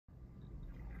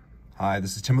Hi,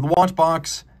 this is Tim of the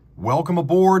Watchbox. Welcome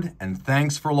aboard and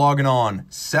thanks for logging on.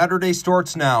 Saturday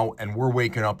starts now and we're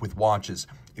waking up with watches.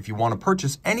 If you want to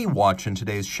purchase any watch in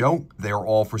today's show, they're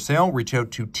all for sale. Reach out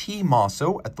to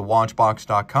tmosso at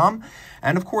thewatchbox.com.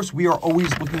 And of course, we are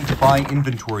always looking to buy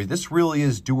inventory. This really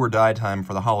is do or die time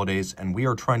for the holidays, and we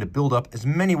are trying to build up as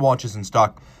many watches in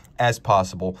stock as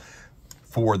possible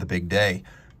for the big day.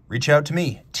 Reach out to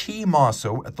me,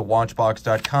 tmosso at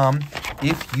thewatchbox.com,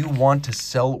 if you want to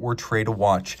sell or trade a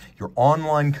watch, your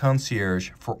online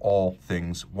concierge for all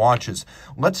things watches.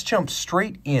 Let's jump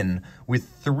straight in with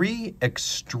 3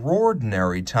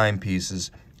 extraordinary timepieces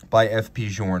by F.P.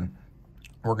 Journe.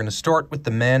 We're going to start with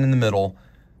the man in the middle.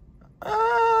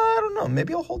 I don't know,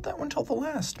 maybe I'll hold that one till the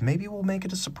last. Maybe we'll make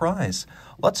it a surprise.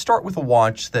 Let's start with a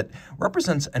watch that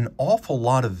represents an awful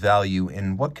lot of value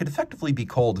in what could effectively be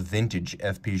called vintage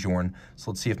F.P. Journe. So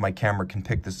let's see if my camera can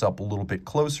pick this up a little bit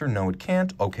closer. No, it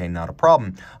can't. Okay, not a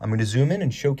problem. I'm going to zoom in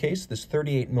and showcase this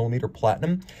 38mm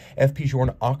platinum F.P.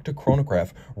 Journe Octa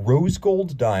chronograph. Rose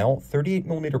gold dial,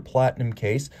 38mm platinum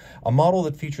case, a model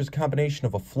that features a combination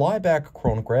of a flyback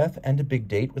chronograph and a big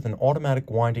date with an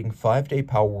automatic winding 5-day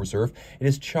power reserve. It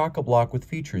is chock-a-block with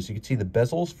features. You can see the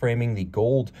bezels framing the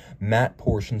gold matte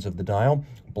portions of the dial,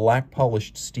 black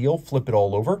polished steel, flip it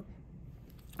all over.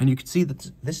 And you can see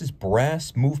that this is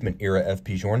brass movement era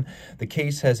F.P. Journe. The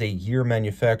case has a year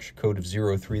manufacture code of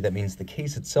 03. That means the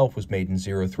case itself was made in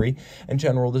 03. In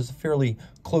general, there's a fairly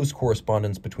close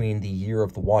correspondence between the year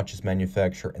of the watch's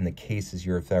manufacture and the case's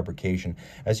year of fabrication.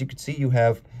 As you can see, you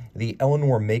have the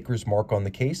Eleanor maker's mark on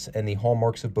the case and the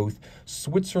hallmarks of both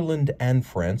Switzerland and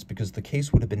France, because the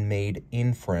case would have been made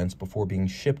in France before being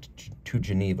shipped to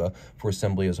Geneva for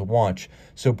assembly as a watch.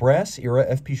 So brass era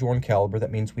F.P. Journe caliber,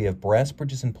 that means we have brass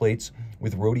bridges and plates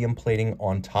with rhodium plating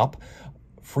on top.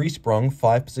 Free sprung,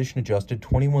 5-position adjusted,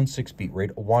 21/6 beat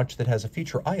rate, a watch that has a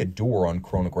feature I adore on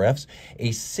chronographs,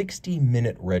 a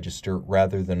 60-minute register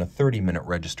rather than a 30-minute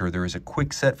register. There is a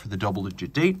quick set for the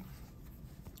double-digit date.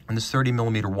 And this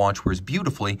 30mm watch wears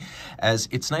beautifully, as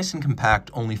it's nice and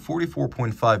compact, only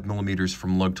 44.5 millimeters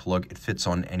from lug to lug. It fits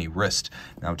on any wrist.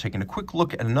 Now, taking a quick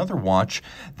look at another watch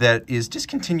that is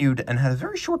discontinued and had a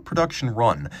very short production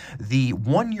run. The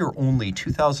 1-year-only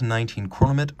 2019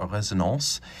 Chronomètre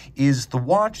Résonance is the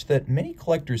watch that many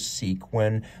collectors seek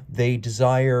when they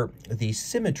desire the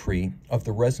symmetry of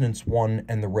the Resonance 1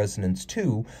 and the Resonance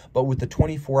 2, but with the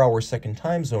 24-hour second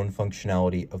time zone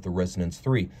functionality of the Resonance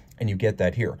 3. And you get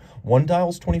that here. One dial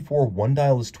is 24, one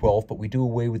dial is 12, but we do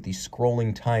away with the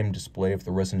scrolling time display of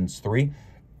the Resonance 3.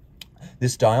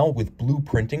 This dial with blue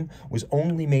printing was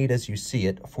only made as you see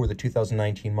it for the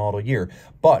 2019 model year,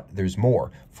 but there's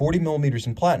more. 40mm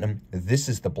in platinum, this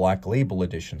is the Black Label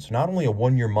edition. So not only a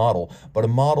 1-year model, but a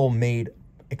model made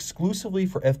exclusively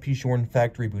for F.P. Journe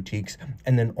factory boutiques,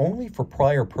 and then only for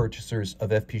prior purchasers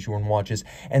of F.P. Journe watches.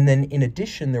 And then in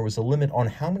addition, there was a limit on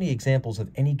how many examples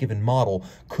of any given model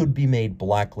could be made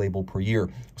Black Label per year.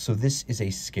 So this is a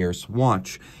scarce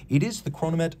watch. It is the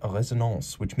Chronomètre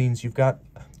Résonance, which means you've got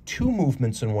 2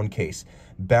 movements in one case.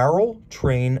 Barrel,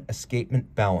 train,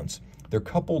 escapement, balance. They're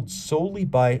coupled solely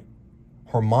by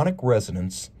harmonic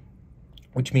resonance,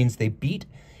 which means they beat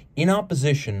in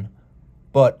opposition,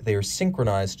 but they are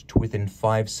synchronized to within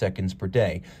 5 seconds per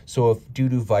day. So if due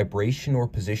to vibration or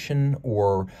position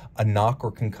or a knock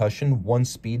or concussion, one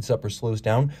speeds up or slows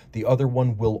down, the other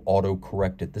one will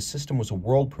auto-correct it. The system was a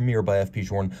world premiere by F.P.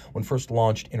 Journe when first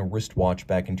launched in a wristwatch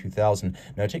back in 2000.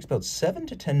 Now, it takes about 7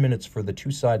 to 10 minutes for the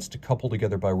 2 sides to couple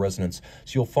together by resonance.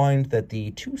 So you'll find that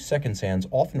the 2 seconds hands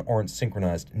often aren't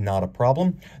synchronized. Not a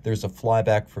problem. There's a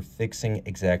flyback for fixing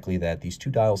exactly that. These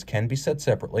 2 dials can be set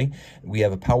separately. We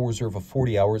have a power reserve of 40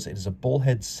 hours. It is a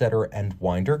bullhead setter and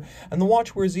winder, and the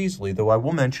watch wears easily, though I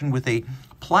will mention with a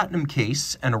platinum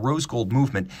case and a rose gold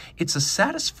movement, it's a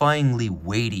satisfyingly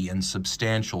weighty and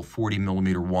substantial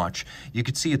 40mm watch. You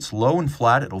can see it's low and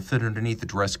flat. It'll fit underneath the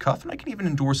dress cuff, and I can even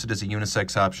endorse it as a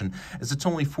unisex option, as it's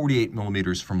only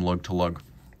 48mm from lug to lug.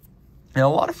 Now,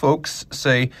 a lot of folks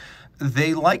say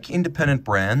they like independent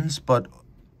brands, but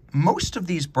most of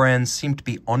these brands seem to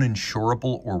be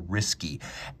uninsurable or risky,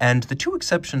 and the 2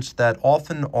 exceptions to that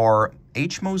often are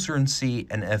H. Moser & C.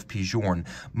 and F.P. Journe.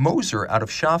 Moser, out of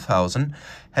Schaffhausen,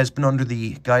 has been under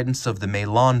the guidance of the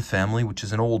Melan family, which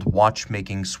is an old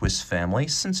watchmaking Swiss family,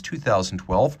 since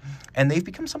 2012, and they've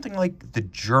become something like the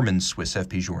German Swiss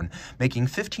F.P. Journe, making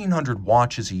 1,500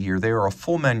 watches a year. They are a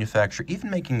full manufacturer, even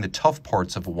making the tough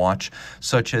parts of a watch,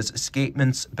 such as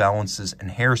escapements, balances,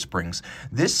 and hairsprings.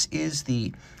 This is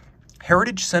the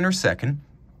Heritage Center Second,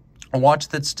 A watch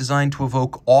that's designed to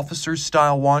evoke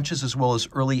officer-style watches as well as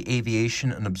early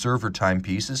aviation and observer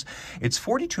timepieces. It's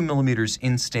 42 millimeters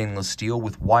in stainless steel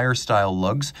with wire-style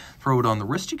lugs. Throw it on the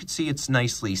wrist. You can see it's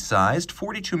nicely sized.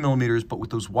 42 millimeters, but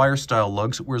with those wire-style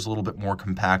lugs, it wears a little bit more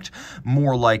compact,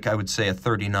 more like, I would say, a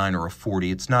 39 or a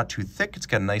 40. It's not too thick. It's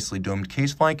got a nicely domed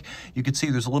case flank. You can see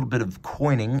there's a little bit of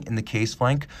coining in the case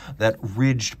flank, that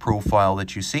ridged profile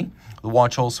that you see. The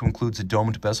watch also includes a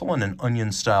domed bezel and an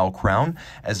onion-style crown,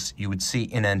 as you would see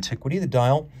in antiquity. The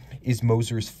dial is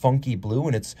Moser's funky blue,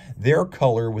 and it's their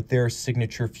color with their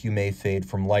signature fumé fade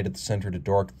from light at the center to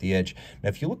dark at the edge. Now,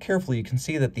 if you look carefully, you can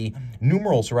see that the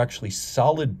numerals are actually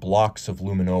solid blocks of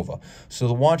luminova. So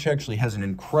the watch actually has an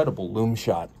incredible lume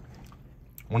shot.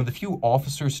 One of the few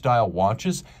officer-style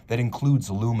watches that includes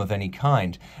a lume of any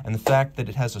kind, and the fact that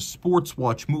it has a sports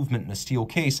watch movement in a steel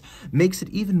case makes it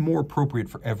even more appropriate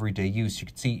for everyday use. You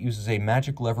can see it uses a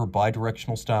magic lever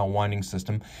bidirectional style winding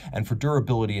system, and for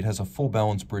durability it has a full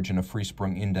balance bridge and a free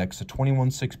sprung index, a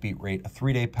 21.6 beat rate, a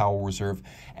 3-day power reserve,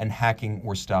 and hacking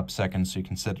or stop seconds so you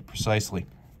can set it precisely.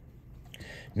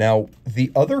 Now,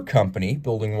 the other company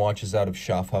building watches out of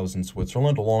Schaffhausen,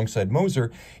 Switzerland, alongside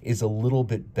Moser, is a little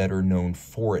bit better known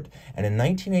for it. And in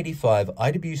 1985,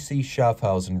 IWC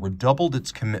Schaffhausen redoubled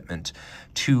its commitment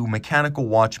to mechanical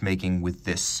watchmaking with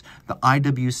this, the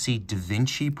IWC Da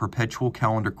Vinci Perpetual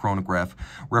Calendar Chronograph,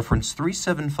 reference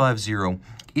 3750.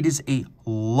 It is a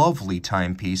lovely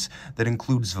timepiece that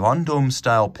includes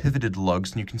Vendôme-style pivoted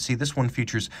lugs, and you can see this one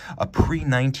features a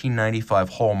pre-1995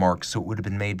 hallmark, so it would have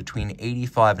been made between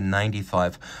 85 and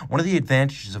 95. One of the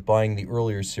advantages of buying the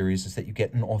earlier series is that you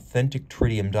get an authentic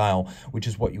tritium dial, which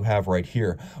is what you have right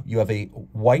here. You have a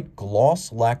white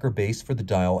gloss lacquer base for the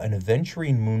dial and a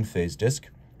Venturine moon phase disc.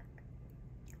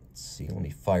 Let's see, let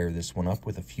me fire this one up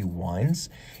with a few winds.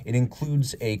 It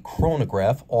includes a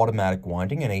chronograph, automatic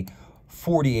winding, and a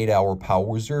 48-hour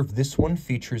power reserve. This one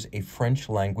features a French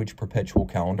language perpetual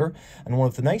calendar, and one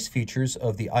of the nice features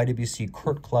of the IWC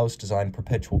Kurt Klaus designed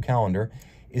perpetual calendar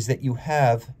is that you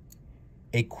have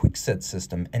a quick set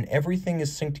system, and everything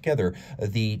is synced together.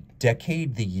 The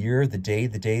decade, the year, the day,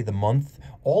 the month,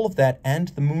 all of that, and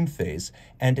the moon phase.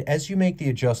 And as you make the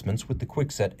adjustments with the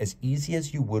quick set, as easy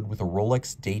as you would with a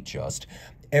Rolex Datejust,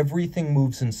 everything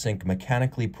moves in sync,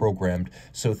 mechanically programmed.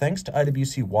 So thanks to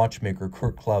IWC watchmaker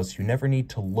Kurt Klaus, you never need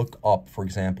to look up, for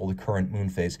example, the current moon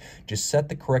phase. Just set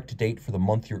the correct date for the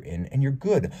month you're in, and you're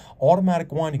good.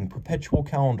 Automatic winding, perpetual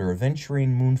calendar,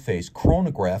 Venturine moon phase,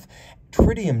 chronograph,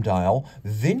 tritium dial,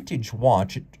 vintage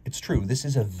watch. It's true, this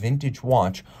is a vintage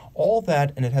watch. All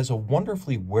that, and it has a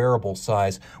wonderfully wearable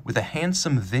size with a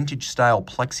handsome vintage-style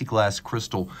plexiglass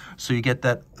crystal, so you get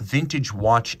that vintage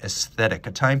watch aesthetic.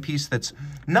 A timepiece that's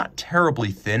not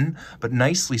terribly thin, but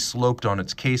nicely sloped on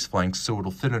its case flanks, so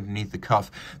it'll fit underneath the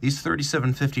cuff. These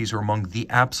 3750s are among the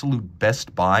absolute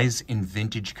best buys in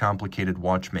vintage complicated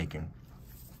watchmaking.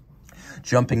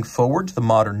 Jumping forward to the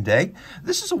modern day,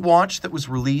 this is a watch that was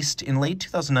released in late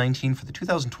 2019 for the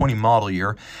 2020 model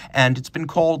year, and it's been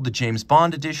called the James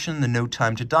Bond edition, the No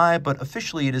Time to Die, but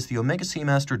officially it is the Omega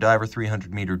Seamaster Diver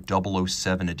 300-meter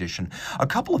 007 edition. A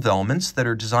couple of elements that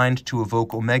are designed to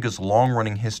evoke Omega's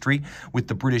long-running history with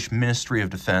the British Ministry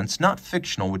of Defense, not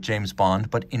fictional with James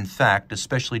Bond, but in fact,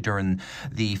 especially during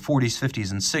the 40s, 50s,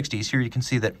 and 60s. Here you can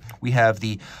see that we have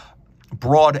the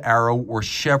broad arrow or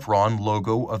chevron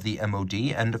logo of the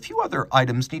MoD, and a few other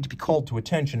items need to be called to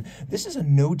attention. This is a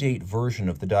no-date version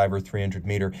of the Diver 300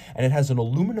 meter, and it has an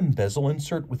aluminum bezel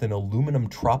insert with an aluminum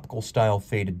tropical-style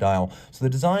faded dial. So the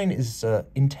design is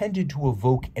intended to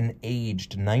evoke an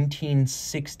aged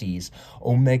 1960s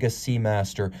Omega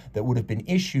Seamaster that would have been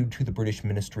issued to the British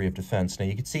Ministry of Defense. Now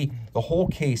you can see the whole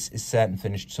case is satin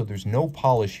finished, so there's no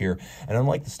polish here, and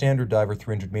unlike the standard Diver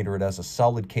 300 meter, it has a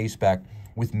solid case back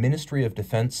with Ministry of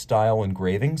Defense style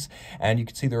engravings, and you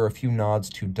can see there are a few nods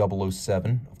to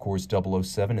 007, of course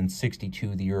 007 and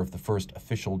 62, the year of the first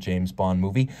official James Bond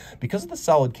movie. Because of the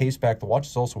solid case back, the watch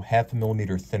is also 0.5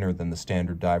 millimeter thinner than the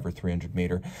standard Diver 300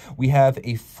 meter. We have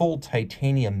a full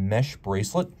titanium mesh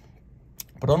bracelet,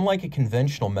 but unlike a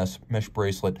conventional mesh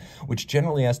bracelet, which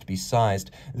generally has to be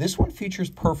sized, this one features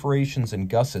perforations and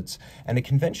gussets and a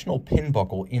conventional pin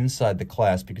buckle inside the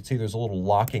clasp. You can see there's a little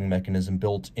locking mechanism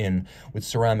built in with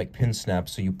ceramic pin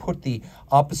snaps. So you put the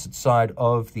opposite side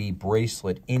of the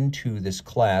bracelet into this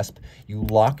clasp, you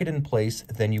lock it in place,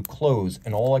 then you close,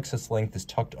 and all excess length is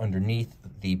tucked underneath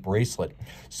the bracelet.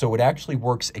 So it actually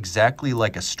works exactly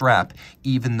like a strap,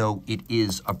 even though it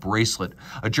is a bracelet.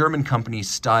 A German company,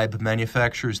 Steibe, manufactures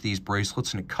manufactures these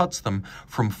bracelets, and it cuts them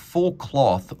from full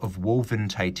cloth of woven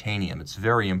titanium. It's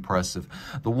very impressive.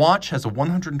 The watch has a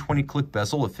 120-click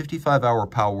bezel, a 55-hour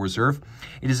power reserve.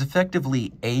 It is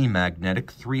effectively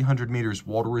amagnetic, 300 meters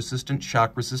water-resistant,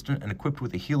 shock-resistant, and equipped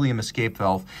with a helium escape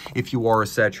valve if you are a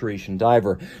saturation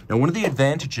diver. Now, one of the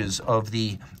advantages of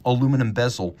the aluminum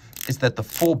bezel is that the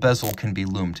full bezel can be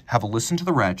loomed. Have a listen to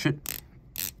the ratchet.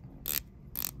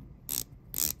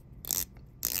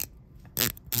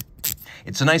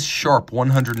 It's a nice sharp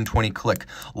 120 click.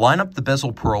 Line up the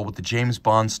bezel pearl with the James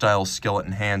Bond style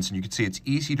skeleton hands, and you can see it's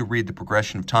easy to read the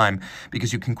progression of time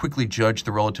because you can quickly judge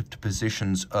the relative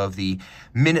positions of the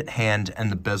minute hand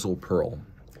and the bezel pearl.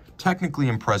 Technically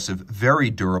impressive,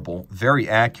 very durable, very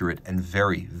accurate, and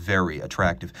very, very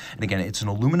attractive. And again, it's an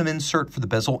aluminum insert for the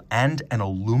bezel and an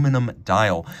aluminum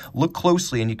dial. Look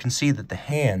closely and you can see that the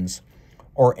hands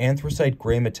are anthracite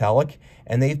gray metallic,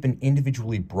 and they've been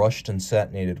individually brushed and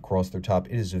satinated across their top.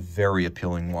 It is a very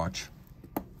appealing watch.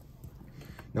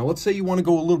 Now, let's say you want to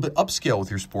go a little bit upscale with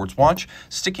your sports watch.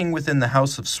 Sticking within the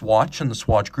house of Swatch and the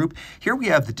Swatch Group, here we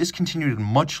have the discontinued and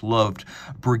much-loved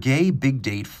Breguet Big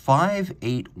Date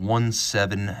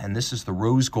 5817, and this is the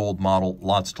rose gold model,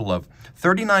 lots to love.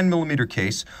 39mm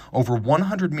case, over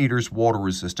 100 meters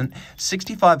water-resistant,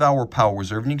 65-hour power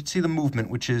reserve, and you can see the movement,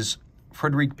 which is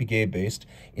Frederic Piguet based,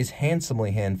 is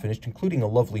handsomely hand-finished, including a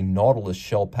lovely Nautilus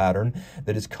shell pattern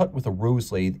that is cut with a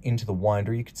rose lathe into the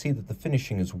winder. You can see that the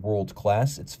finishing is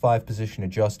world-class. It's 5-position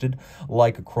adjusted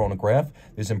like a chronograph.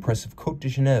 There's impressive Côte de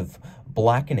Genève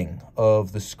blackening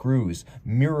of the screws,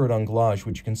 mirrored anglage,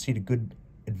 which you can see to good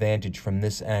advantage from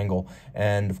this angle,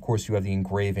 and of course you have the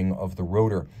engraving of the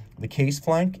rotor. The case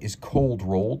flank is cold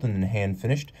rolled and then hand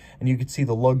finished, and you can see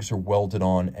the lugs are welded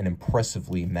on and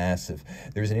impressively massive.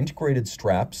 There's an integrated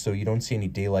strap, so you don't see any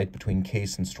daylight between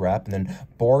case and strap, and then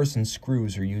bars and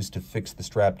screws are used to fix the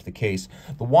strap to the case.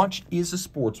 The watch is a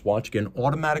sports watch, again,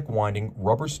 automatic winding,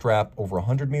 rubber strap, over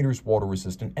 100 meters water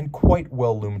resistant, and quite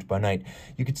well loomed by night.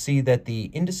 You can see that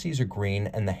the indices are green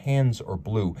and the hands are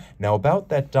blue. Now, about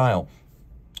that dial,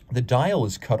 the dial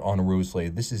is cut on a rose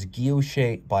lathe. This is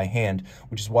guilloché by hand,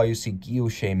 which is why you see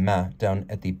guilloché main down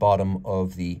at the bottom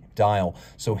of the dial.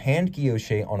 So hand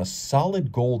guilloché on a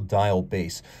solid gold dial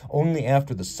base. Only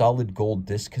after the solid gold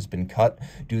disc has been cut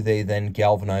do they then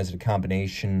galvanize a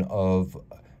combination of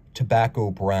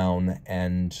tobacco brown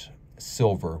and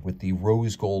silver with the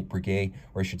rose gold Breguet,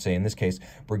 or I should say in this case,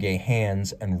 Breguet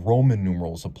hands and Roman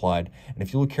numerals applied. And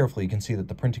if you look carefully, you can see that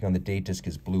the printing on the date disc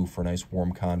is blue for a nice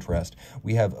warm contrast.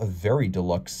 We have a very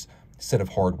deluxe set of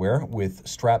hardware with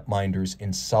strap minders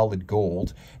in solid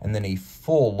gold and then a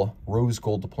full rose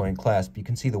gold deploying clasp. You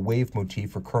can see the wave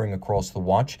motif recurring across the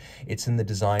watch. It's in the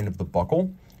design of the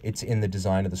buckle. It's in the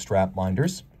design of the strap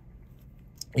minders.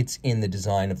 It's in the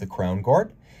design of the crown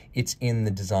guard. It's in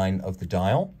the design of the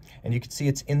dial, and you can see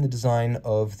it's in the design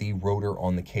of the rotor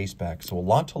on the caseback. So a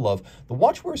lot to love. The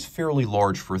watch wears fairly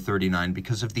large for a 39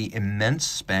 because of the immense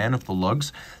span of the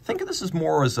lugs. Think of this as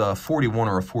more as a 41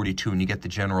 or a 42, and you get the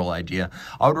general idea.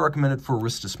 I would recommend it for a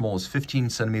wrist as small as 15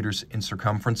 centimeters in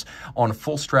circumference. On a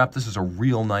full strap, this is a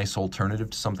real nice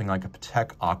alternative to something like a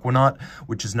Patek Aquanaut,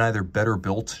 which is neither better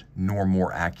built nor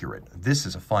more accurate. This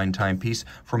is a fine timepiece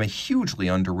from a hugely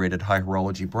underrated high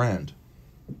horology brand.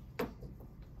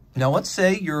 Now, let's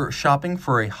say you're shopping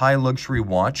for a high luxury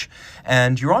watch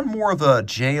and you're on more of a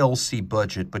JLC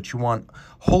budget, but you want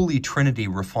Holy Trinity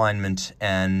refinement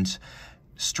and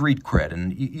street cred,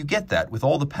 and you get that with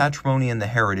all the patrimony and the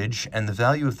heritage and the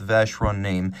value of the Vacheron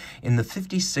name in the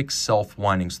 56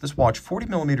 self-windings. This watch, 40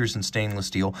 millimeters in stainless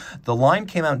steel. The line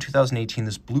came out in 2018.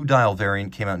 This blue dial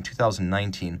variant came out in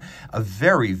 2019. A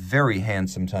very, very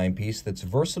handsome timepiece that's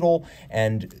versatile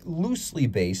and loosely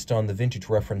based on the vintage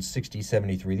reference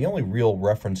 6073. The only real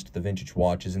reference to the vintage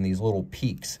watch is in these little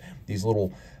peaks, these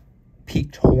little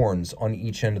peaked horns on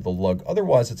each end of the lug.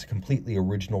 Otherwise, it's a completely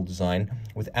original design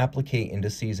with applique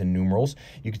indices and numerals.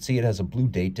 You can see it has a blue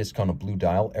date disc on a blue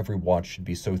dial. Every watch should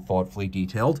be so thoughtfully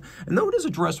detailed. And though it is a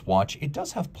dress watch, it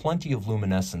does have plenty of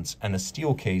luminescence and a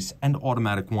steel case and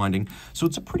automatic winding, so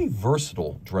it's a pretty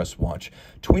versatile dress watch.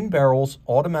 Twin barrels,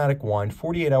 automatic wind,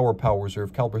 48-hour power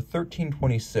reserve, caliber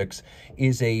 1326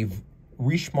 is a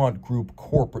Richemont Group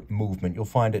corporate movement. You'll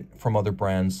find it from other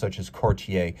brands such as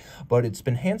Cartier, but it's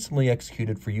been handsomely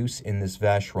executed for use in this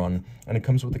Vacheron, and it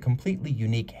comes with a completely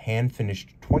unique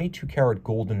hand-finished 22-karat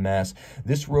golden mass.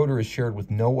 This rotor is shared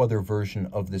with no other version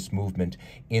of this movement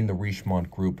in the Richemont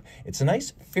Group. It's a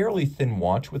nice, fairly thin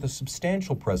watch with a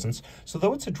substantial presence, so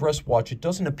though it's a dress watch, it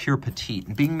doesn't appear petite.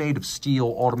 And being made of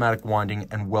steel, automatic winding,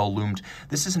 and well-loomed,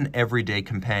 this is an everyday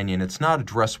companion. It's not a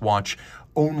dress watch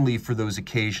only for those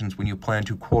occasions when you plan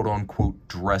to quote-unquote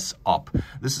dress up.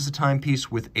 This is a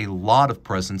timepiece with a lot of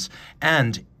presence,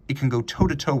 and it can go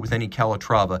toe-to-toe with any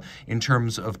Calatrava in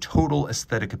terms of total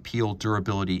aesthetic appeal,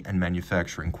 durability, and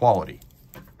manufacturing quality.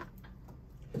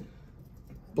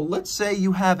 But let's say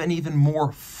you have an even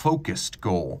more focused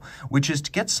goal, which is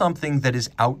to get something that is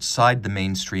outside the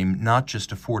mainstream, not just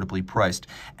affordably priced.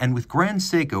 And with Grand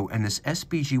Seiko and this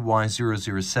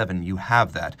SBGY007, you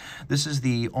have that. This is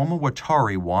the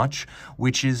Omawatari watch,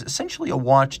 which is essentially a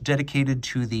watch dedicated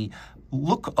to the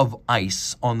look of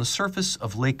ice on the surface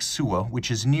of Lake Suwa,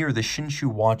 which is near the Shinshu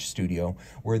Watch Studio,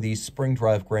 where these spring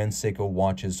drive Grand Seiko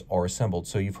watches are assembled.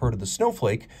 So you've heard of the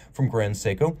snowflake from Grand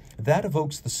Seiko. That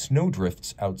evokes the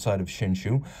snowdrifts outside of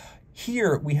Shinshu.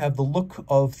 Here we have the look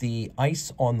of the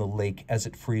ice on the lake as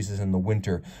it freezes in the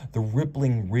winter, the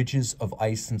rippling ridges of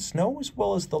ice and snow, as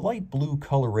well as the light blue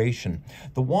coloration.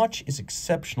 The watch is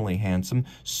exceptionally handsome,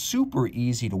 super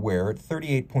easy to wear. At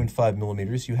 38.5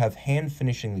 millimeters, you have hand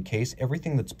finishing the case.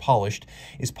 Everything that's polished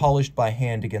is polished by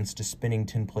hand against a spinning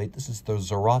tin plate. This is the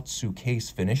Zaratsu case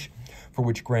finish, for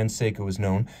which Grand Seiko is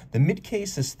known. The mid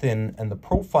case is thin and the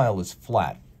profile is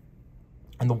flat.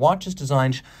 And the watch is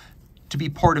designed to be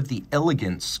part of the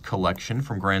Elegance collection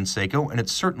from Grand Seiko, and it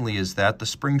certainly is that. The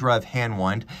spring drive hand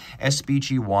wind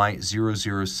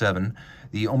SBGY007,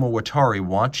 the Omawatari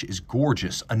watch, is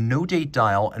gorgeous. A no-date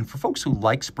dial, and for folks who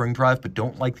like spring drive but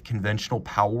don't like the conventional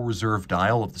power reserve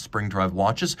dial of the spring drive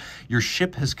watches, your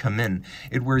ship has come in.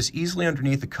 It wears easily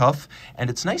underneath the cuff, and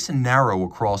it's nice and narrow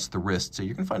across the wrist. So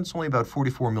you can find it's only about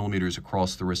 44 millimeters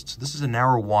across the wrist. So this is a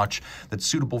narrow watch that's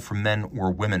suitable for men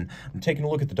or women. And taking a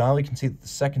look at the dial, you can see that the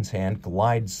seconds hand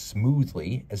glides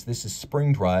smoothly. As this is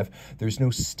spring drive, there's no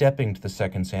stepping to the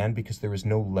seconds hand because there is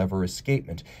no lever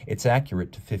escapement. It's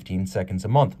accurate to 15 seconds a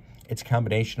month. It's a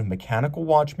combination of mechanical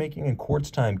watchmaking and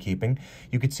quartz timekeeping.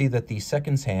 You can see that the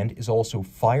seconds hand is also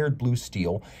fired blue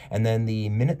steel, and then the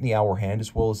minute and the hour hand,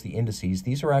 as well as the indices,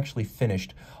 these are actually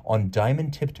finished on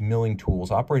diamond-tipped milling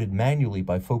tools operated manually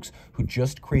by folks who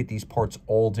just create these parts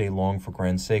all day long for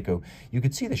Grand Seiko. You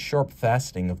can see the sharp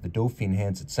faceting of the Dauphine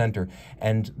hands at center,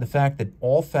 and the fact that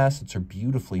all facets are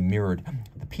beautifully mirrored.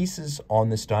 The pieces on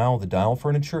this dial, the dial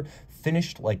furniture,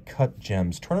 finished like cut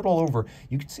gems. Turn it all over.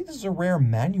 You can see this is a rare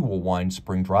manual wind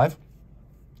spring drive.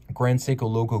 Grand Seiko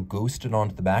logo ghosted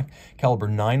onto the back, caliber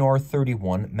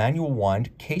 9R31, manual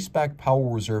wind, caseback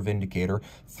power reserve indicator,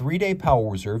 3-day power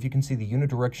reserve. You can see the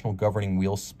unidirectional governing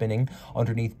wheel spinning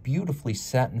underneath beautifully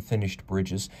satin-finished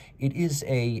bridges. It is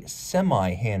a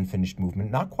semi-hand-finished movement,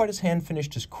 not quite as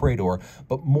hand-finished as Crador,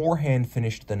 but more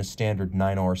hand-finished than a standard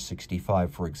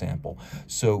 9R65, for example.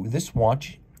 So this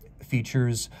watch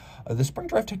features the spring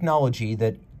drive technology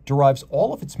that derives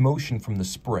all of its motion from the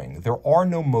spring. There are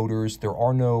no motors, there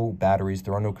are no batteries,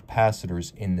 there are no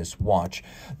capacitors in this watch.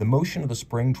 The motion of the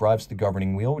spring drives the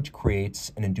governing wheel, which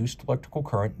creates an induced electrical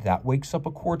current that wakes up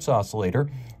a quartz oscillator,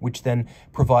 which then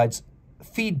provides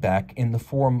feedback in the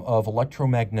form of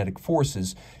electromagnetic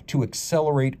forces to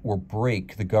accelerate or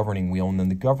brake the governing wheel, and then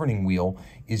the governing wheel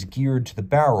is geared to the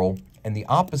barrel, and the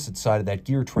opposite side of that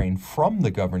gear train from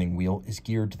the governing wheel is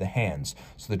geared to the hands.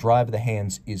 So the drive of the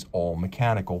hands is all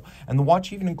mechanical. And the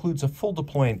watch even includes a full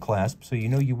deployant clasp, so you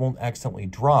know you won't accidentally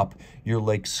drop your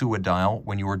Lake Suwa dial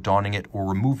when you are donning it or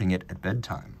removing it at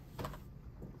bedtime.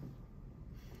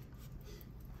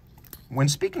 When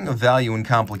speaking of value and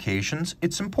complications,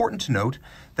 it's important to note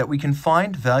that we can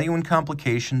find value and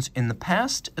complications in the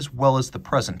past as well as the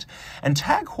present. And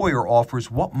Tag Heuer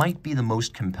offers what might be the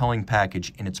most compelling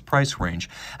package in its price range.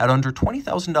 At under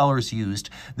 $20,000 used,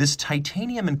 this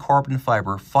titanium and carbon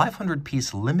fiber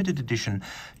 500-piece limited edition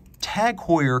Tag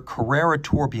Heuer Carrera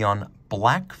Tourbillon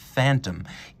Black Phantom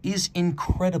is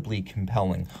incredibly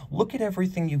compelling. Look at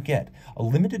everything you get. A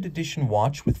limited edition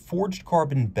watch with forged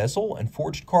carbon bezel and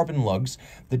forged carbon lugs,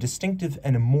 the distinctive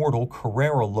and immortal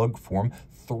Carrera lug form,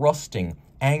 thrusting,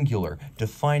 angular,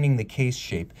 defining the case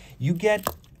shape. You get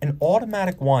an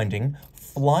automatic winding,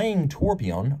 flying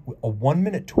tourbillon, a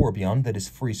 1-minute tourbillon that is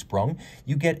free-sprung.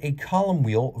 You get a column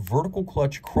wheel vertical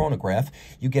clutch chronograph.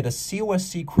 You get a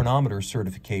COSC chronometer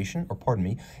certification, or pardon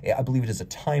me, I believe it is a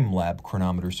time lab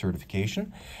chronometer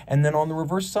certification. And then on the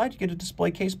reverse side, you get a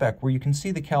display caseback where you can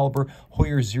see the caliber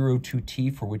Heuer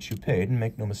 02T for which you paid, and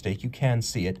make no mistake, you can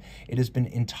see it. It has been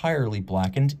entirely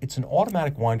blackened. It's an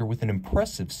automatic winder with an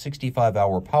impressive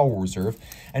 65-hour power reserve,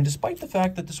 and despite the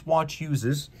fact that this watch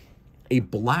uses a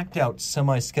blacked out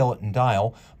semi-skeleton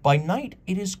dial, by night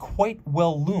it is quite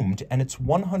well loomed, and it's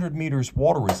 100 meters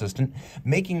water resistant,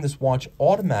 making this watch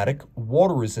automatic,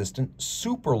 water resistant,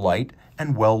 super light,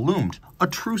 and well loomed. A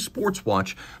true sports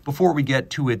watch before we get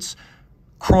to its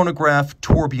chronograph,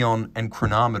 tourbillon, and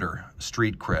chronometer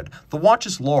street cred. The watch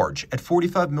is large. At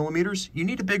 45 millimeters, you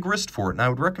need a big wrist for it, and I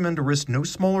would recommend a wrist no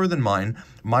smaller than mine.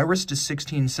 My wrist is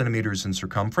 16 centimeters in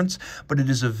circumference, but it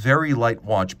is a very light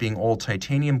watch, being all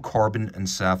titanium, carbon, and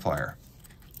sapphire.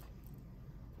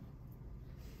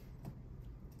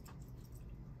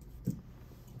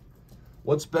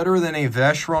 What's better than a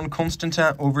Vacheron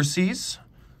Constantin overseas?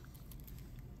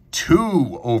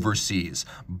 Two overseas,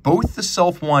 both the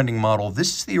self-winding model.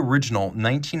 This is the original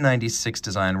 1996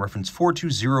 design, reference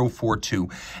 42042,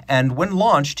 and when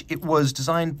launched, it was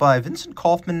designed by Vincent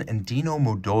Kaufman and Dino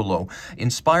Modolo,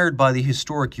 inspired by the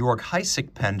historic Jörg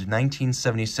Heisig penned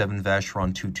 1977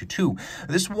 Vacheron 222.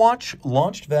 This watch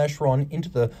launched Vacheron into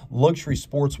the luxury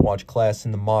sports watch class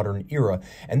in the modern era,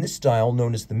 and this dial,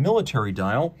 known as the military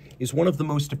dial, is one of the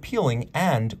most appealing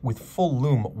and, with full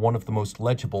lume, one of the most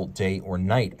legible day or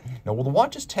night. Now, while the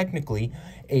watch is technically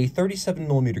a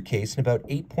 37mm case and about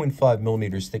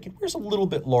 8.5mm thick, it wears a little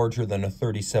bit larger than a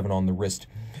 37 on the wrist.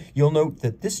 You'll note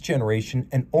that this generation,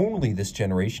 and only this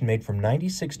generation, made from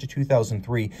 96 to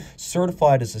 2003,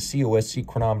 certified as a COSC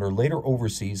chronometer, later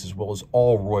overseas, as well as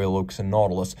all Royal Oaks and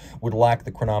Nautilus, would lack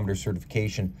the chronometer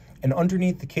certification. And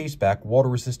underneath the caseback,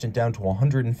 water-resistant down to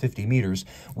 150 meters,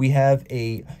 we have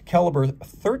a caliber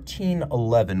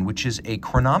 1311, which is a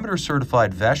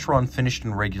chronometer-certified Vacheron finished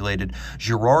and regulated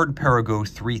Girard Perregaux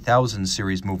 3000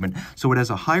 series movement. So it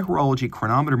has a high horology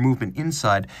chronometer movement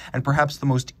inside, and perhaps the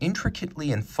most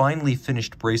intricately and finely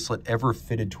finished bracelet ever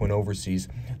fitted to an overseas.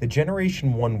 The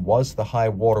Generation 1 was the high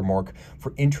watermark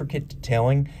for intricate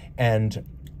detailing and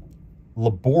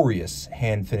laborious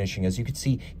hand finishing. As you can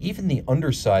see, even the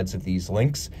undersides of these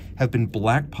links have been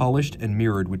black polished and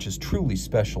mirrored, which is truly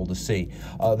special to see.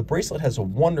 The bracelet has a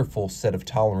wonderful set of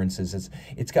tolerances.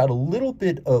 It's got a little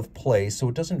bit of play, so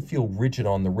it doesn't feel rigid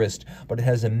on the wrist, but it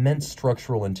has immense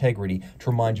structural integrity to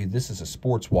remind you this is a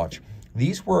sports watch.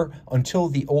 These were, until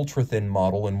the ultra-thin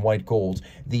model in white gold,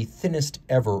 the thinnest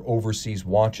ever overseas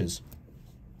watches.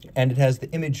 And it has the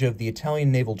image of the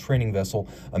Italian naval training vessel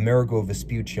Amerigo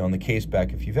Vespucci on the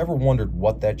caseback. If you've ever wondered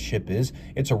what that ship is,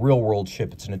 it's a real-world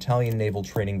ship. It's an Italian naval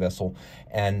training vessel,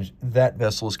 and that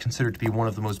vessel is considered to be one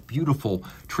of the most beautiful,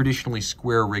 traditionally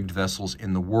square-rigged vessels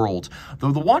in the world.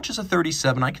 Though the watch is a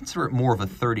 37, I consider it more of a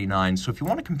 39, so if you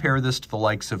want to compare this to the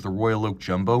likes of the Royal Oak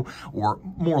Jumbo, or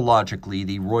more logically,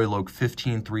 the Royal Oak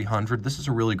 15300, this is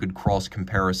a really good cross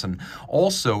comparison.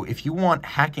 Also, if you want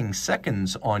hacking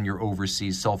seconds on your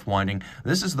overseas self-winding,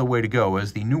 this is the way to go,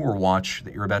 as the newer watch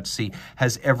that you're about to see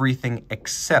has everything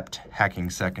except hacking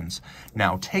seconds.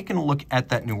 Now, taking a look at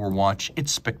that newer watch,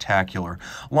 it's spectacular.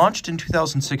 Launched in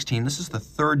 2016, this is the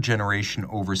third generation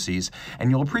overseas, and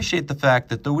you'll appreciate the fact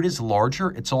that though it is larger,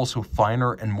 it's also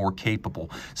finer and more capable.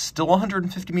 Still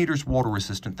 150 meters water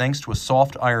resistant thanks to a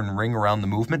soft iron ring around the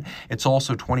movement. It's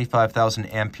also 25,000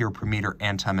 ampere per meter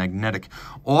anti-magnetic.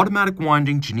 Automatic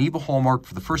winding, Geneva hallmark.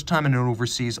 For the first time in an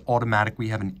overseas automatic, we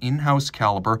have an in-house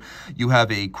caliber. You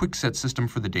have a quick set system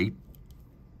for the date.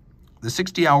 The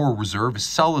 60-hour reserve is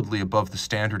solidly above the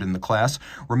standard in the class.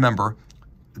 Remember,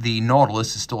 the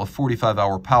Nautilus is still a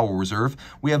 45-hour power reserve.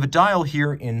 We have a dial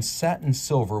here in satin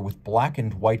silver with black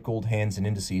and white gold hands and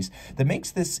indices that makes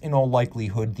this, in all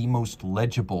likelihood, the most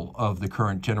legible of the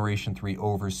current Generation 3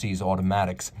 overseas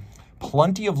automatics.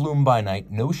 Plenty of lume by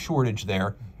night, no shortage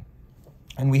there.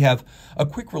 And we have a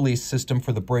quick release system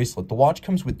for the bracelet. The watch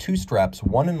comes with two straps,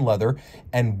 one in leather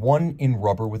and one in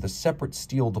rubber with a separate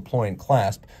steel deployant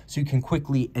clasp, so you can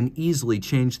quickly and easily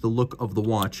change the look of the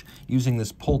watch using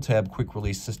this pull-tab quick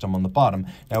release system on the bottom.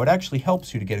 Now, it actually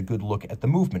helps you to get a good look at the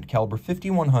movement. Caliber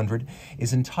 5100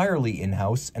 is entirely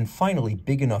in-house and finally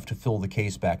big enough to fill the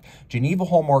caseback. Geneva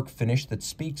hallmark finish that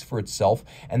speaks for itself,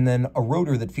 and then a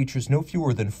rotor that features no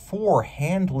fewer than 4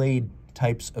 hand-laid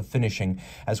types of finishing,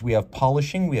 as we have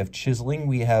polishing, we have chiseling,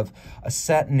 we have a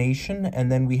satination,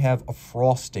 and then we have a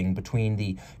frosting between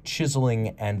the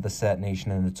chiseling and the satination,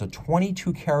 and it's a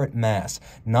 22 karat mass,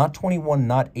 not 21,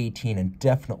 not 18, and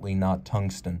definitely not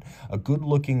tungsten. A good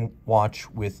looking watch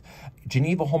with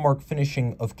Geneva hallmark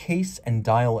finishing of case and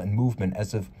dial and movement.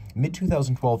 As of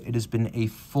mid-2012, it has been a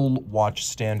full watch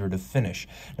standard of finish.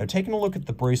 Now, taking a look at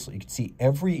the bracelet, you can see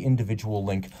every individual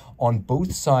link on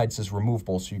both sides is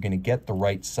removable, so you're going to get the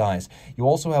right size. You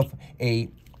also have a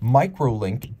micro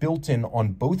link built in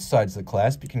on both sides of the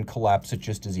clasp. You can collapse it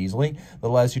just as easily. That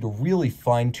allows you to really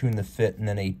fine-tune the fit, and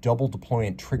then a double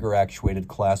deployant trigger-actuated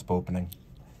clasp opening.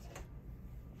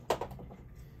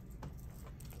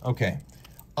 Okay.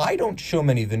 I don't show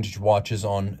many vintage watches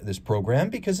on this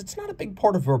program because it's not a big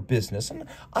part of our business, and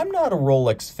I'm not a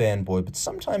Rolex fanboy, but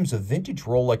sometimes a vintage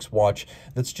Rolex watch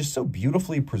that's just so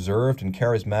beautifully preserved and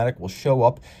charismatic will show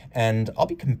up, and I'll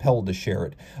be compelled to share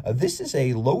it. This is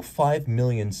a low 5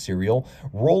 million serial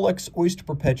Rolex Oyster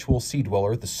Perpetual Sea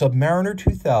Dweller, the Submariner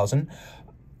 2000,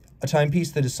 a timepiece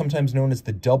that is sometimes known as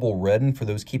the double red, and for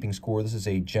those keeping score, this is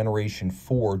a Generation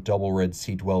 4 double red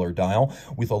Sea Dweller dial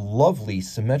with a lovely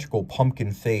symmetrical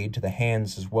pumpkin fade to the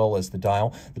hands as well as the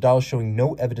dial. The dial is showing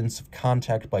no evidence of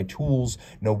contact by tools,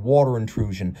 no water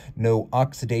intrusion, no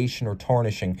oxidation or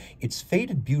tarnishing. It's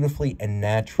faded beautifully and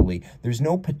naturally. There's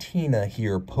no patina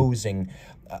here posing,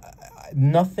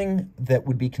 nothing that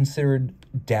would be considered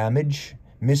damage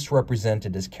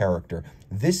misrepresented as character.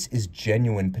 This is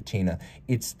genuine patina.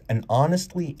 It's an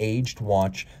honestly aged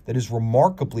watch that is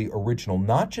remarkably original,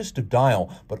 not just of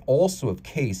dial, but also of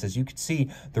case. As you can see,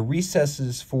 the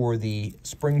recesses for the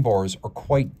spring bars are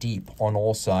quite deep on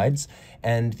all sides,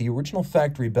 and the original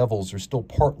factory bevels are still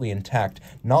partly intact,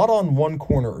 not on one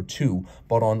corner or two,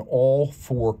 but on all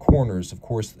four corners. Of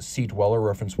course, the Sea Dweller,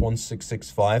 reference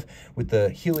 1665, with the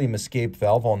helium escape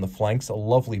valve on the flanks, a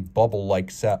lovely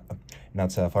bubble-like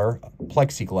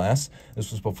plexiglass.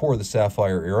 This was before the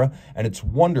sapphire era, and it's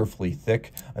wonderfully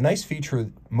thick. A nice feature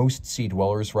of most Sea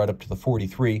Dwellers, right up to the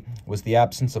 43, was the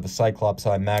absence of a Cyclops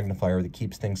eye magnifier that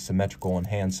keeps things symmetrical and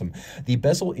handsome. The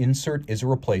bezel insert is a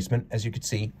replacement. As you can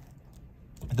see,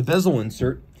 the bezel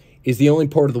insert is the only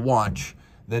part of the watch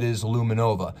that is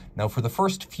luminova. Now, for the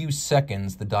first few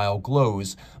seconds, the dial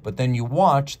glows, but then you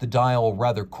watch, the dial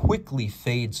rather quickly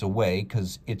fades away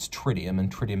because it's tritium,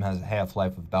 and tritium has a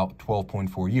half-life of about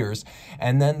 12.4 years,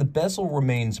 and then the bezel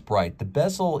remains bright. The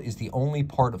bezel is the only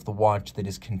part of the watch that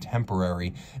is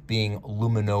contemporary, being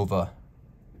luminova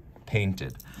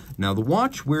painted. Now, the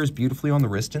watch wears beautifully on the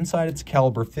wrist. Inside, it's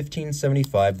caliber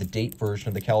 1575, the date version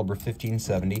of the caliber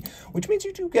 1570, which means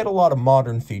you do get a lot of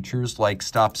modern features like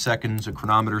stop seconds, a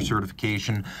chronometer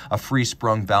certification, a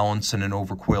free-sprung balance, and an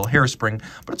overcoil hairspring,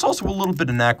 but it's also a little bit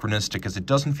anachronistic as it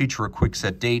doesn't feature a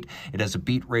quick-set date. It has a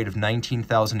beat rate of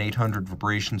 19,800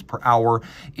 vibrations per hour.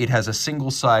 It has a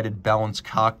single-sided balance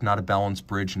cock, not a balance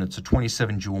bridge, and it's a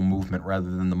 27-jewel movement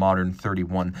rather than the modern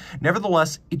 31.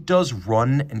 Nevertheless, it does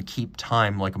run and keep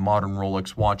time like a modern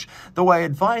Rolex watch, though I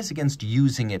advise against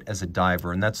using it as a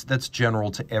diver, and that's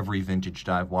general to every vintage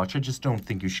dive watch. I just don't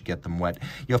think you should get them wet.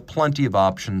 You have plenty of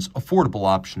options, affordable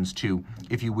options too,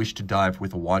 if you wish to dive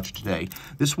with a watch today.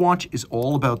 This watch is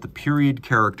all about the period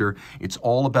character. It's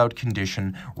all about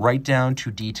condition, right down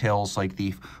to details like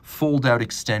the fold-out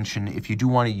extension if you do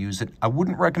want to use it. I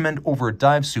wouldn't recommend over a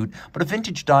dive suit, but a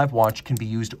vintage dive watch can be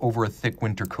used over a thick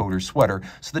winter coat or sweater,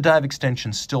 so the dive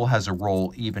extension still has a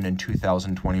role even in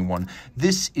 2021.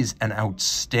 This is an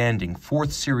outstanding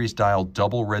 4th series dial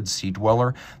double red Sea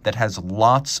Dweller that has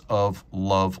lots of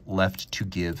love left to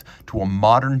give to a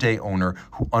modern day owner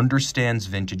who understands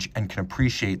vintage and can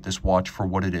appreciate this watch for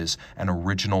what it is, an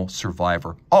original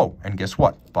survivor. Oh, and guess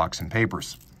what? Box and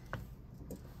papers.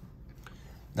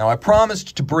 Now, I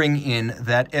promised to bring in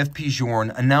that FP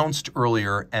Journe announced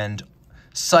earlier and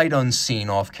sight unseen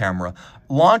off camera,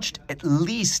 launched at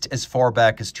least as far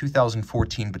back as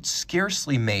 2014, but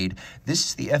scarcely made. This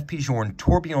is the FP Journe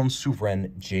Tourbillon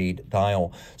Souverain Jade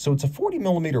Dial. So it's a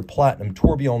 40mm platinum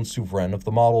Tourbillon Souverain of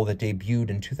the model that debuted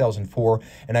in 2004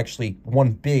 and actually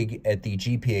won big at the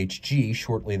GPHG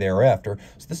shortly thereafter.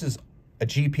 So this is a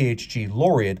GPHG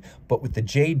laureate, but with the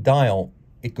Jade Dial,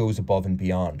 it goes above and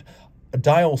beyond. A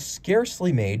dial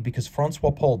scarcely made because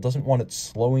Francois Paul doesn't want it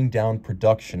slowing down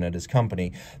production at his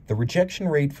company. The rejection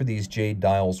rate for these Jade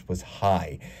dials was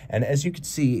high. And as you can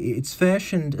see, it's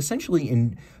fashioned essentially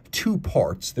in two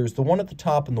parts. There's the one at the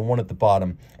top and the one at the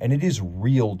bottom, and it is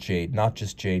real jade, not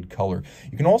just jade color.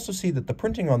 You can also see that the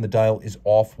printing on the dial is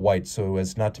off-white so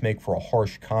as not to make for a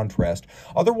harsh contrast.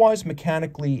 Otherwise,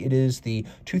 mechanically, it is the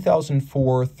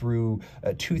 2004 through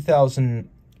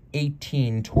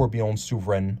 2018 Tourbillon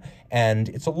Souverain, and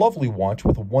it's a lovely watch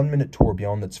with a 1-minute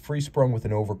tourbillon that's free-sprung with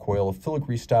an overcoil, a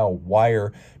filigree-style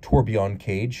wire tourbillon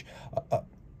cage,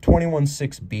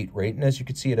 21.6 beat rate, and as you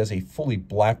can see, it has a fully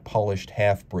black-polished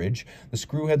half bridge. The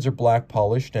screw heads are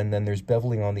black-polished, and then there's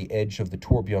beveling on the edge of the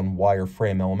tourbillon wire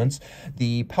frame elements.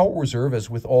 The power reserve, as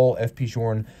with all FP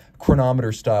Journe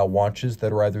chronometer-style watches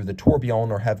that are either the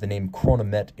tourbillon or have the name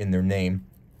chronomet in their name,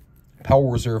 Power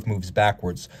reserve moves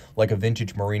backwards, like a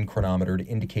vintage marine chronometer, to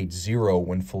indicate 0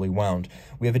 when fully wound.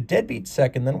 We have a deadbeat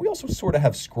second, then we also sort of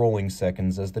have scrolling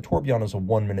seconds. As the tourbillon is a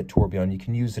 1-minute tourbillon, you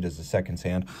can use it as a seconds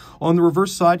hand. On the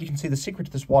reverse side, you can see the secret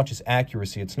to this watch is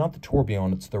accuracy. It's not the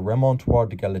tourbillon, it's the remontoir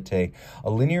d'égalité, a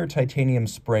linear titanium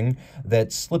spring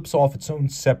that slips off its own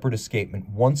separate escapement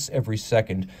once every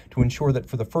second to ensure that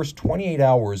for the first 28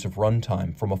 hours of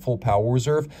runtime from a full power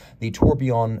reserve, the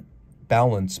tourbillon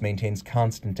balance maintains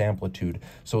constant amplitude.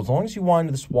 So as long as you wind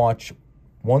this watch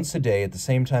once a day at the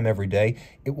same time every day,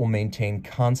 it will maintain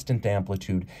constant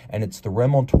amplitude. And it's the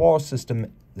remontoir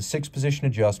system, the 6-position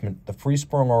adjustment, the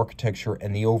free-sprung architecture,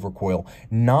 and the overcoil,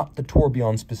 not the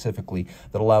tourbillon specifically,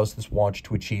 that allows this watch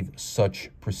to achieve such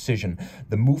precision.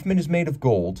 The movement is made of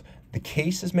gold, the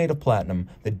case is made of platinum,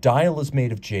 the dial is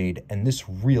made of jade, and this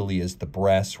really is the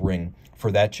brass ring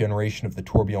for that generation of the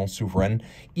tourbillon souverain.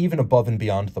 Even above and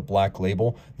beyond the black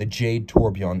label, the jade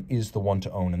tourbillon is the one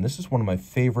to own, and this is one of my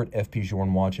favorite FP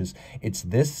Journe watches. It's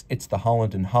this, it's the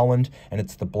Holland & Holland, and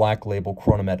it's the black label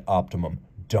Chronomet Optimum.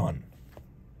 Done.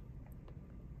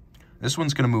 This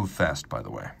one's going to move fast, by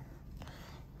the way.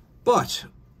 But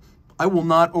I will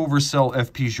not oversell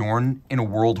FP Journe in a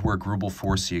world where Greubel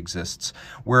 4C exists,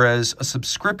 whereas a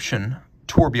subscription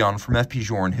tourbillon from FP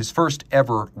Journe, his first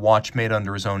ever watch made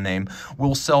under his own name,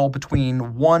 will sell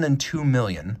between 1 and 2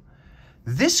 million.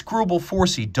 This Greubel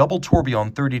 4C double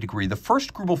tourbillon 30 degree, the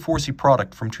first Greubel 4C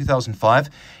product from 2005,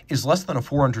 is less than a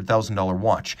 $400,000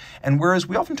 watch. And whereas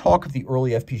we often talk of the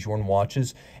early FP Journe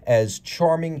watches as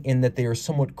charming in that they are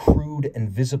somewhat crude and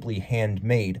visibly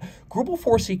handmade, Greubel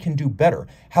 4C can do better.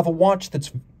 Have a watch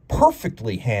that's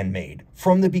perfectly handmade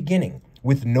from the beginning,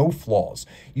 with no flaws.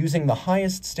 Using the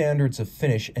highest standards of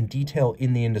finish and detail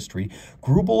in the industry,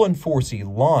 Greubel and 4C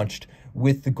launched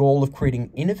with the goal of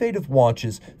creating innovative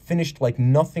watches finished like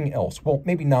nothing else. Well,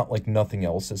 maybe not like nothing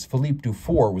else, as Philippe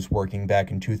Dufour was working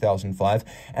back in 2005,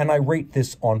 and I rate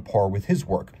this on par with his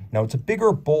work. Now, it's a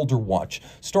bigger, bolder watch.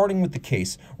 Starting with the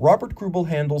case, Robert Greubel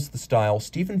handles the style,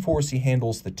 Stephen 4C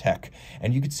handles the tech.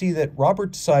 And you could see that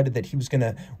Robert decided that he was going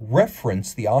to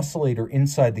reference the oscillator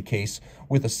inside the case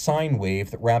with a sine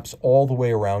wave that wraps all the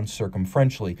way around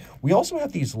circumferentially. We also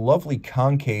have these lovely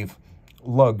concave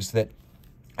lugs that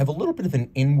have a little bit of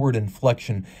an inward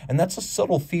inflection, and that's a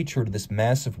subtle feature to this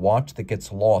massive watch that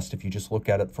gets lost if you just look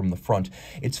at it from the front.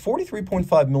 It's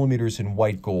 43.5 millimeters in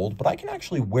white gold, but I can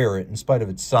actually wear it in spite of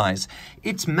its size.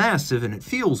 It's massive, and it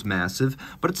feels massive,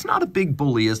 but it's not a big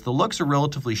bully, as the lugs are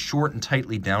relatively short and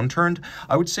tightly downturned.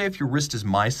 I would say if your wrist is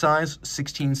my size,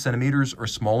 16 centimeters or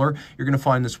smaller, you're going to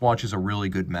find this watch is a really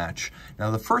good match. Now,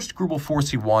 the first Greubel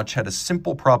 4C watch had a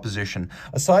simple proposition.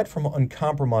 Aside from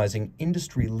uncompromising,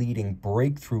 industry-leading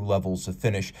breakthrough levels of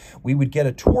finish, we would get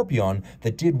a tourbillon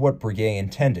that did what Breguet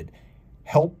intended: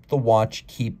 help the watch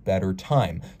keep better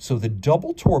time. So the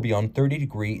double tourbillon 30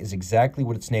 degree is exactly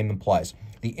what its name implies.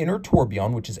 The inner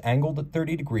tourbillon, which is angled at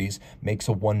 30 degrees, makes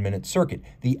a 1-minute circuit.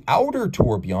 The outer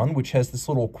tourbillon, which has this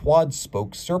little quad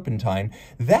spoke serpentine,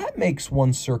 that makes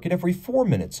 1 circuit every 4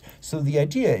 minutes. So the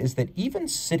idea is that even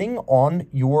sitting on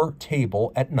your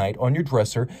table at night on your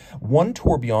dresser, 1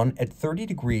 tourbillon at 30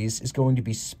 degrees is going to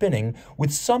be spinning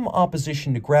with some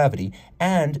opposition to gravity,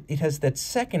 and it has that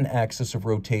second axis of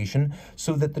rotation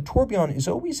so that the tourbillon is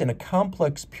always in a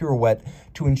complex pirouette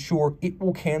to ensure it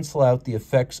will cancel out the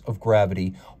effects of gravity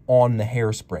on the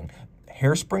hairspring.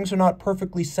 Hairsprings are not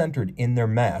perfectly centered in their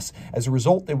mass. As a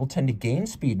result, they will tend to gain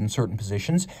speed in certain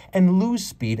positions and lose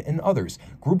speed in others.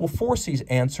 Greubel 4C's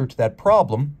answer to that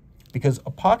problem, because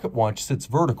a pocket watch sits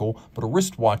vertical, but a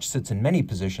wristwatch sits in many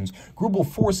positions, Greubel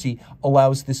 4C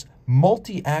allows this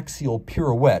multi-axial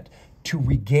pirouette to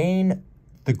regain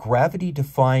the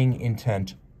gravity-defying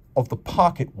intent of the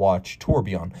pocket watch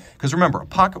tourbillon. Because remember, a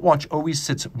pocket watch always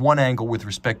sits at one angle with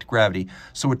respect to gravity,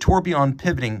 so a tourbillon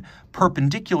pivoting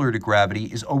perpendicular to gravity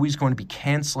is always going to be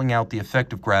canceling out the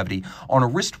effect of gravity. On a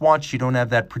wristwatch, you don't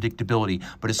have that predictability,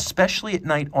 but especially at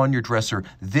night on your dresser,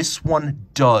 this one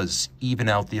does even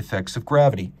out the effects of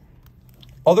gravity.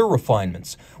 Other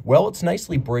refinements. Well, it's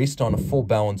nicely braced on a full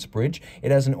balance bridge.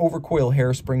 It has an overcoil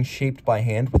hairspring shaped by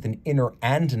hand with an inner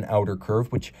and an outer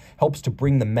curve, which helps to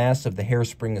bring the mass of the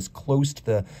hairspring as close to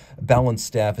the balance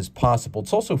staff as possible.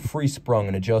 It's also free-sprung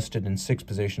and adjusted in 6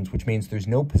 positions, which means there's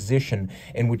no position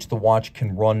in which the watch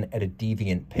can run at a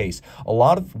deviant pace. A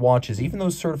lot of watches, even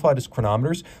those certified as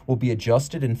chronometers, will be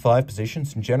adjusted in 5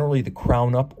 positions, and generally the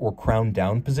crown up or crown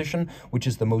down position, which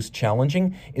is the most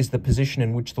challenging, is the position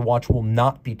in which the watch will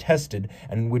not not be tested,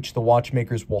 and in which the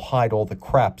watchmakers will hide all the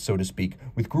crap, so to speak.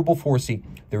 With Grubel 4C,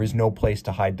 there is no place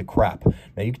to hide the crap.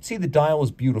 Now you can see the dial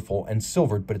is beautiful and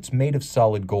silvered, but it's made of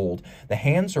solid gold. The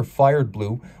hands are fired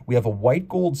blue. We have a white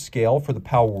gold scale for the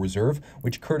power reserve,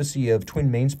 which courtesy of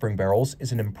twin mainspring barrels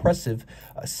is an impressive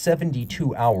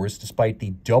 72 hours despite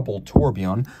the double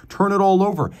tourbillon. Turn it all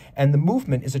over. And the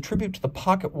movement is a tribute to the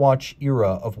pocket watch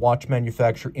era of watch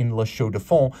manufacture in Le Chaux de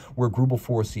Fonds, where Grubel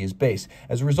 4C is based.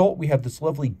 As a result, we have this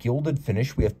lovely gilded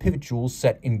finish. We have pivot jewels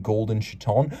set in golden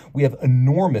chaton. We have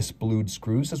enormous blued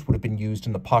screws. This would have been used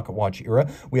in the pocket watch era.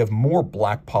 We have more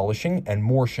black polishing and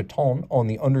more chaton on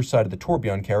the underside of the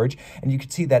tourbillon carriage, and you can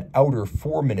see that outer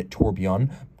 4-minute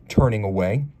tourbillon turning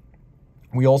away.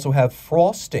 We also have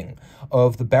frosting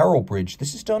of the barrel bridge.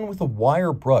 This is done with a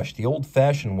wire brush, the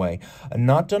old-fashioned way.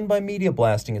 Not done by media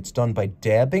blasting, it's done by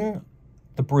dabbing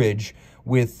the bridge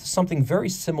with something very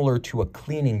similar to a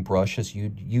cleaning brush as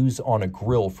you'd use on a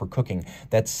grill for cooking.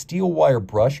 That steel wire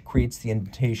brush creates the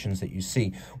indentations that you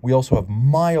see. We also have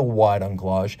mile-wide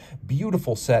anglage,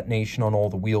 beautiful satination on all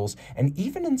the wheels, and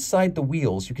even inside the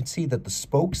wheels, you can see that the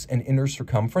spokes and inner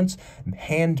circumference,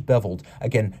 hand-beveled.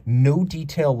 Again, no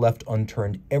detail left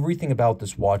unturned. Everything about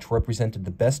this watch represented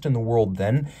the best in the world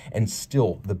then, and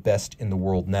still the best in the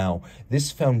world now.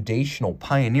 This foundational,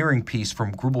 pioneering piece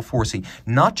from Grubel 4C,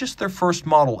 not just their first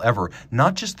model ever,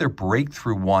 not just their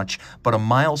breakthrough watch, but a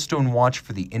milestone watch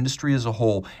for the industry as a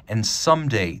whole, and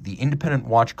someday the independent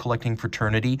watch collecting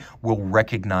fraternity will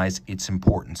recognize its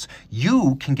importance.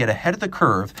 You can get ahead of the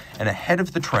curve and ahead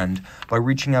of the trend by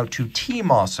reaching out to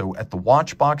tmosso at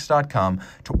thewatchbox.com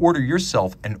to order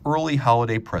yourself an early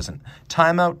holiday present.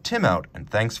 Time out, Tim out, and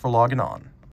thanks for logging on.